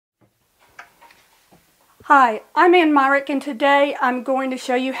Hi, I'm Ann Myrick, and today I'm going to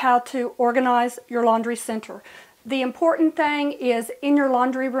show you how to organize your laundry center. The important thing is in your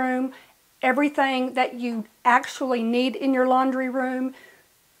laundry room, everything that you actually need in your laundry room,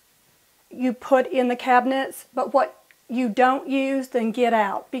 you put in the cabinets, but what you don't use, then get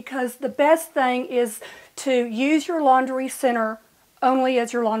out. Because the best thing is to use your laundry center only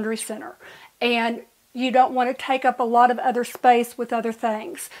as your laundry center. And you don't want to take up a lot of other space with other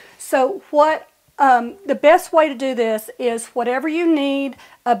things. So the best way to do this is whatever you need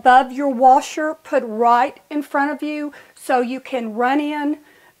above your washer, put right in front of you so you can run in,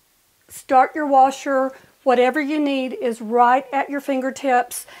 start your washer. Whatever you need is right at your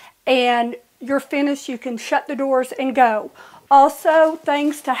fingertips, and you're finished. You can shut the doors and go. Also,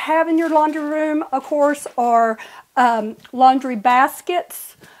 things to have in your laundry room, of course, are laundry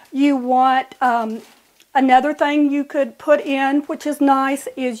baskets. You want another thing you could put in, which is nice,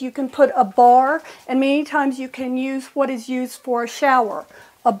 is you can put a bar, and many times you can use what is used for a shower.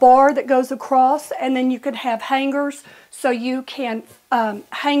 A bar that goes across, and then you could have hangers so you can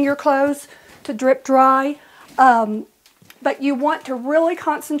hang your clothes to drip dry. But you want to really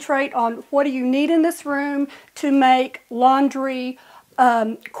concentrate on what do you need in this room to make laundry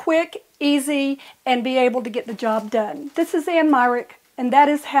quick, easy, and be able to get the job done. This is Ann Myrick, and that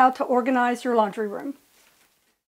is how to organize your laundry room.